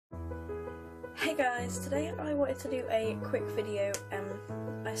Hey guys, today I wanted to do a quick video.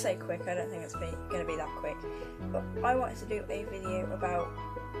 I say quick, I don't think it's going to be that quick, but I wanted to do a video about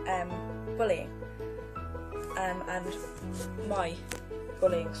bullying and my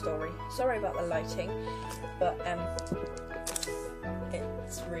bullying story. Sorry about the lighting, but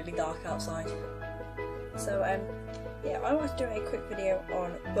it's really dark outside. So yeah, I wanted to do a quick video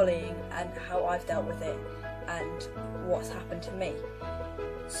on bullying and how I've dealt with it and what's happened to me.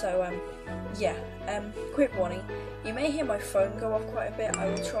 So yeah, quick warning, you may hear my phone go off quite a bit. I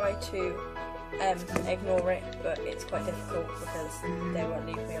will try to ignore it, but it's quite difficult because they won't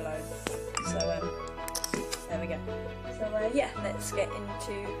leave me alone. So there we go. So yeah, let's get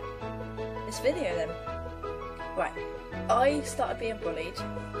into this video then. Right, I started being bullied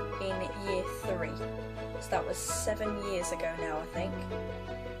in year 3, so that was 7 years ago now, I think,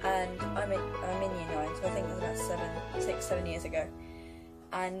 and I'm in year 9, so I think it was about 6, 7 years ago.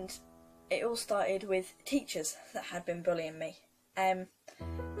 And it all started with teachers that had been bullying me. And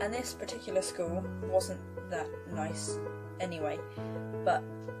this particular school wasn't that nice anyway, but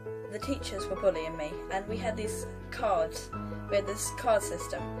the teachers were bullying me, and we had these cards, we had this card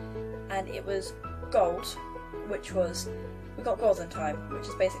system, and it was gold, which was, we got golden time, which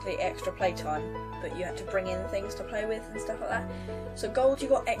is basically extra playtime, but you had to bring in things to play with and stuff like that. So gold, you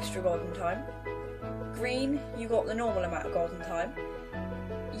got extra golden time. Green, you got the normal amount of golden time.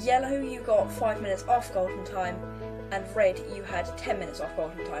 Yellow, you got 5 minutes off golden time, and red, you had 10 minutes off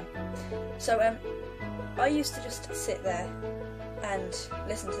golden time. So I used to just sit there and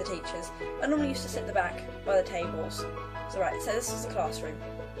listen to the teachers. I normally used to sit at the back by the tables. So right, so this was the classroom.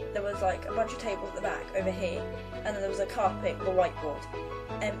 There was like a bunch of tables at the back over here, and then there was a carpet with a whiteboard.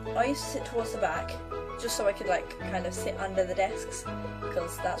 I used to sit towards the back just so I could like kind of sit under the desks,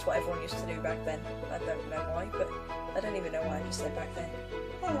 because that's what everyone used to do back then. I don't know why, but I don't even know why I just said back then.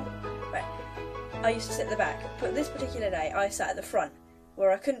 Right, I used to sit at the back, but this particular day I sat at the front,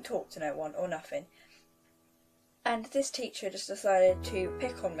 where I couldn't talk to no one or nothing. And this teacher just decided to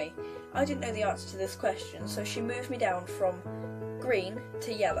pick on me. I didn't know the answer to this question, so she moved me down from green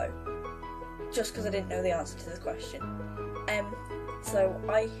to yellow, just because I didn't know the answer to this question. So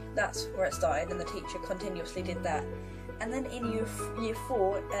that's where it started, and the teacher continuously did that. And then in year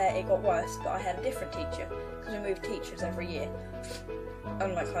 4, it got worse, but I had a different teacher, because we moved teachers every year.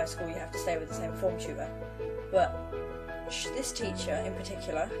 Unlike high school, you have to stay with the same form tutor. But this teacher in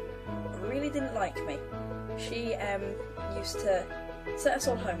particular really didn't like me. She used to set us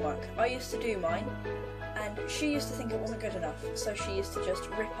all homework. I used to do mine, and she used to think it wasn't good enough, so she used to just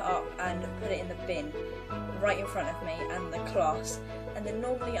rip it up and put it in the bin right in front of me and the class. And then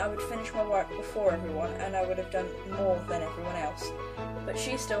normally I would finish my work before everyone, and I would have done more than everyone else. But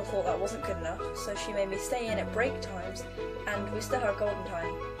she still thought that wasn't good enough, so she made me stay in at break times, and we still had golden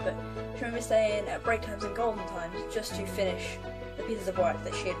time, but she made me stay in at break times and golden times just to finish the pieces of work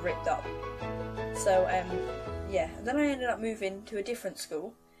that she had ripped up. So yeah, then I ended up moving to a different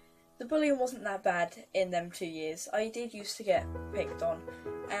school. The bullying wasn't that bad in them 2 years. I did used to get picked on.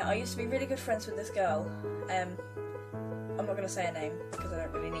 I used to be really good friends with this girl. I'm not going to say her name because I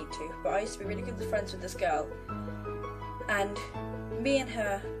don't really need to, but I used to be really good friends with this girl, and me and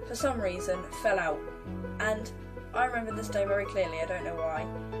her, for some reason, fell out. And I remember this day very clearly, I don't know why,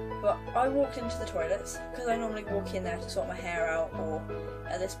 but I walked into the toilets, because I normally walk in there to sort my hair out, or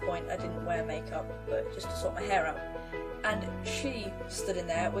at this point I didn't wear makeup, but just to sort my hair out. And she stood in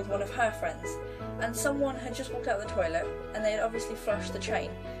there with one of her friends, and someone had just walked out of the toilet, and they had obviously flushed the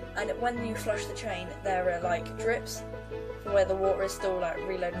chain. And when you flush the chain, there are like drips for where the water is still like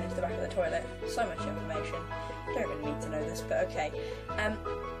reloading into the back of the toilet. So much information. I don't really need to know this, but okay.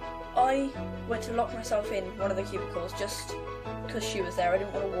 I went to lock myself in one of the cubicles just because she was there. I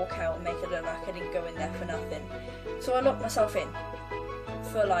didn't want to walk out and make it look like I didn't go in there for nothing. So I locked myself in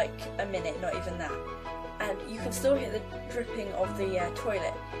for like a minute, not even that. And you can still hear the dripping of the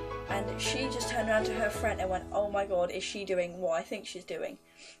toilet. And she just turned around to her friend and went, "Oh my god, is she doing what I think she's doing?"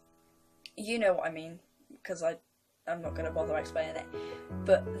 You know what I mean, because I'm not going to bother explaining it.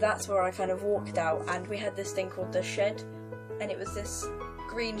 But that's where I kind of walked out, and we had this thing called the shed, and it was this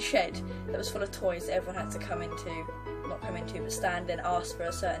green shed that was full of toys that everyone had to not come into, but stand and ask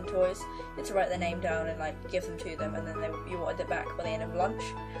for certain toys. You had to write their name down and like give them to them, and then you wanted it back by the end of lunch.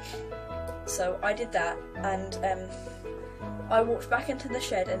 So I did that, and I walked back into the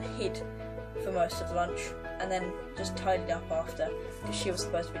shed and hid for most of lunch, and then just tidied up after, because she was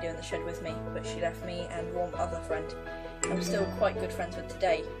supposed to be doing the shed with me, but she left me and one other friend I'm still quite good friends with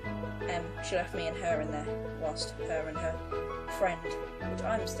today. She left me and her in there, whilst her and her friend, which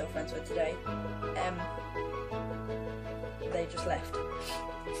I'm still friends with today, they just left.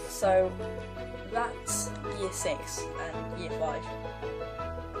 So that's year 6 and year 5.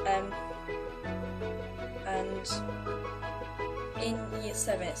 And in year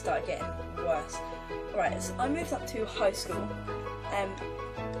 7 it started getting worse. Right, so I moved up to high school,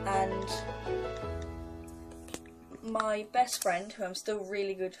 and my best friend, who I'm still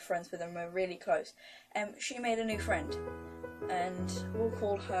really good friends with and we're really close, she made a new friend, and we'll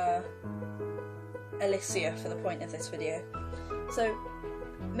call her Alicia for the point of this video. So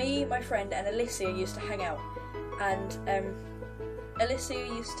me, my friend and Alicia used to hang out, and Alicia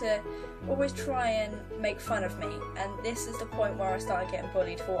used to always try and make fun of me, and this is the point where I started getting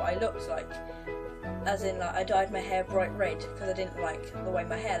bullied for what I looked like. As in, like, I dyed my hair bright red because I didn't like the way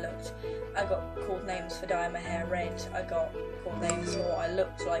my hair looked. I got called names for dyeing my hair red. I got called names for what I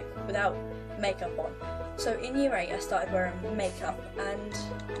looked like without makeup on. So in year 8 I started wearing makeup, and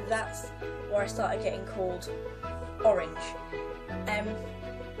that's where I started getting called Orange.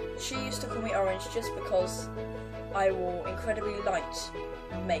 She used to call me Orange just because I wore incredibly light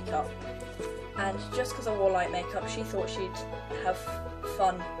makeup, and just because I wore light makeup she thought she'd have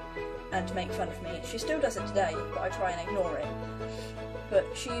fun and make fun of me. She still does it today, but I try and ignore it. But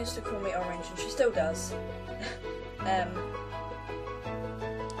she used to call me Orange, and she still does. And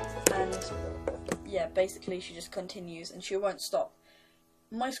yeah, basically she just continues and she won't stop.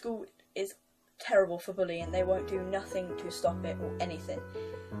 My school is terrible for bullying. They won't do nothing to stop it or anything.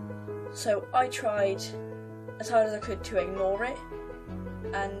 So I tried as hard as I could to ignore it,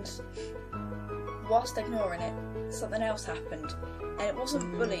 and whilst ignoring it, something else happened. And it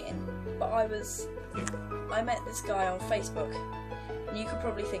wasn't bullying, but I met this guy on Facebook, and you could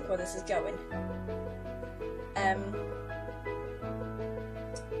probably think where this is going.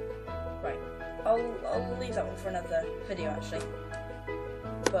 Right, I'll leave that one for another video actually.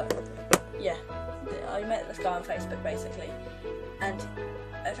 But yeah, I met this guy on Facebook basically, and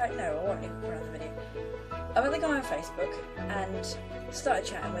in fact no, I won't leave it for another video. I met the guy on Facebook and started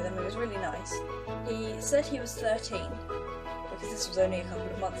chatting with him. He was really nice. He said he was 13. Because this was only a couple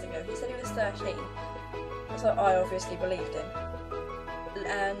of months ago. He said he was 13, so I obviously believed him.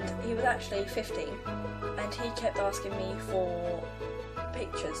 And he was actually 15, and he kept asking me for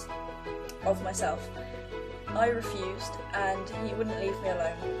pictures of myself. I refused, and he wouldn't leave me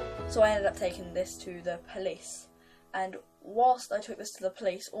alone, so I ended up taking this to the police. And whilst I took this to the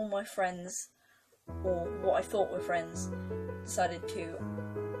police, all my friends, or what I thought were friends, decided to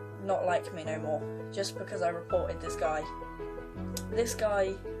not like me no more, just because I reported this guy. This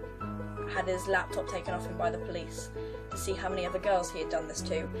guy had his laptop taken off him by the police to see how many other girls he had done this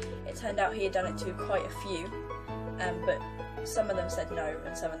to. It turned out he had done it to quite a few, but some of them said no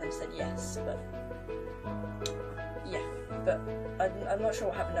and some of them said yes. But yeah, but I'm not sure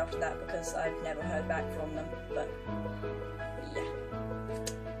what happened after that because I've never heard back from them. But yeah,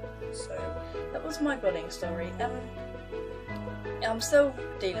 so that was my bullying story. I'm still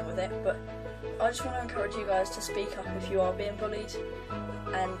dealing with it, but I just want to encourage you guys to speak up if you are being bullied,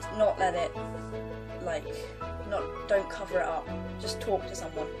 and not let it, don't cover it up. Just talk to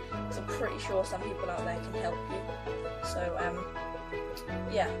someone, because I'm pretty sure some people out there can help you. So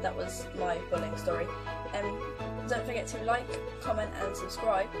yeah, that was my bullying story. Don't forget to like, comment and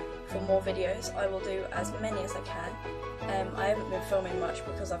subscribe for more videos. I will do as many as I can. I haven't been filming much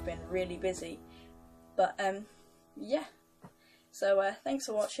because I've been really busy, but yeah. So thanks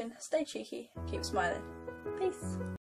for watching, stay cheeky, keep smiling. Peace.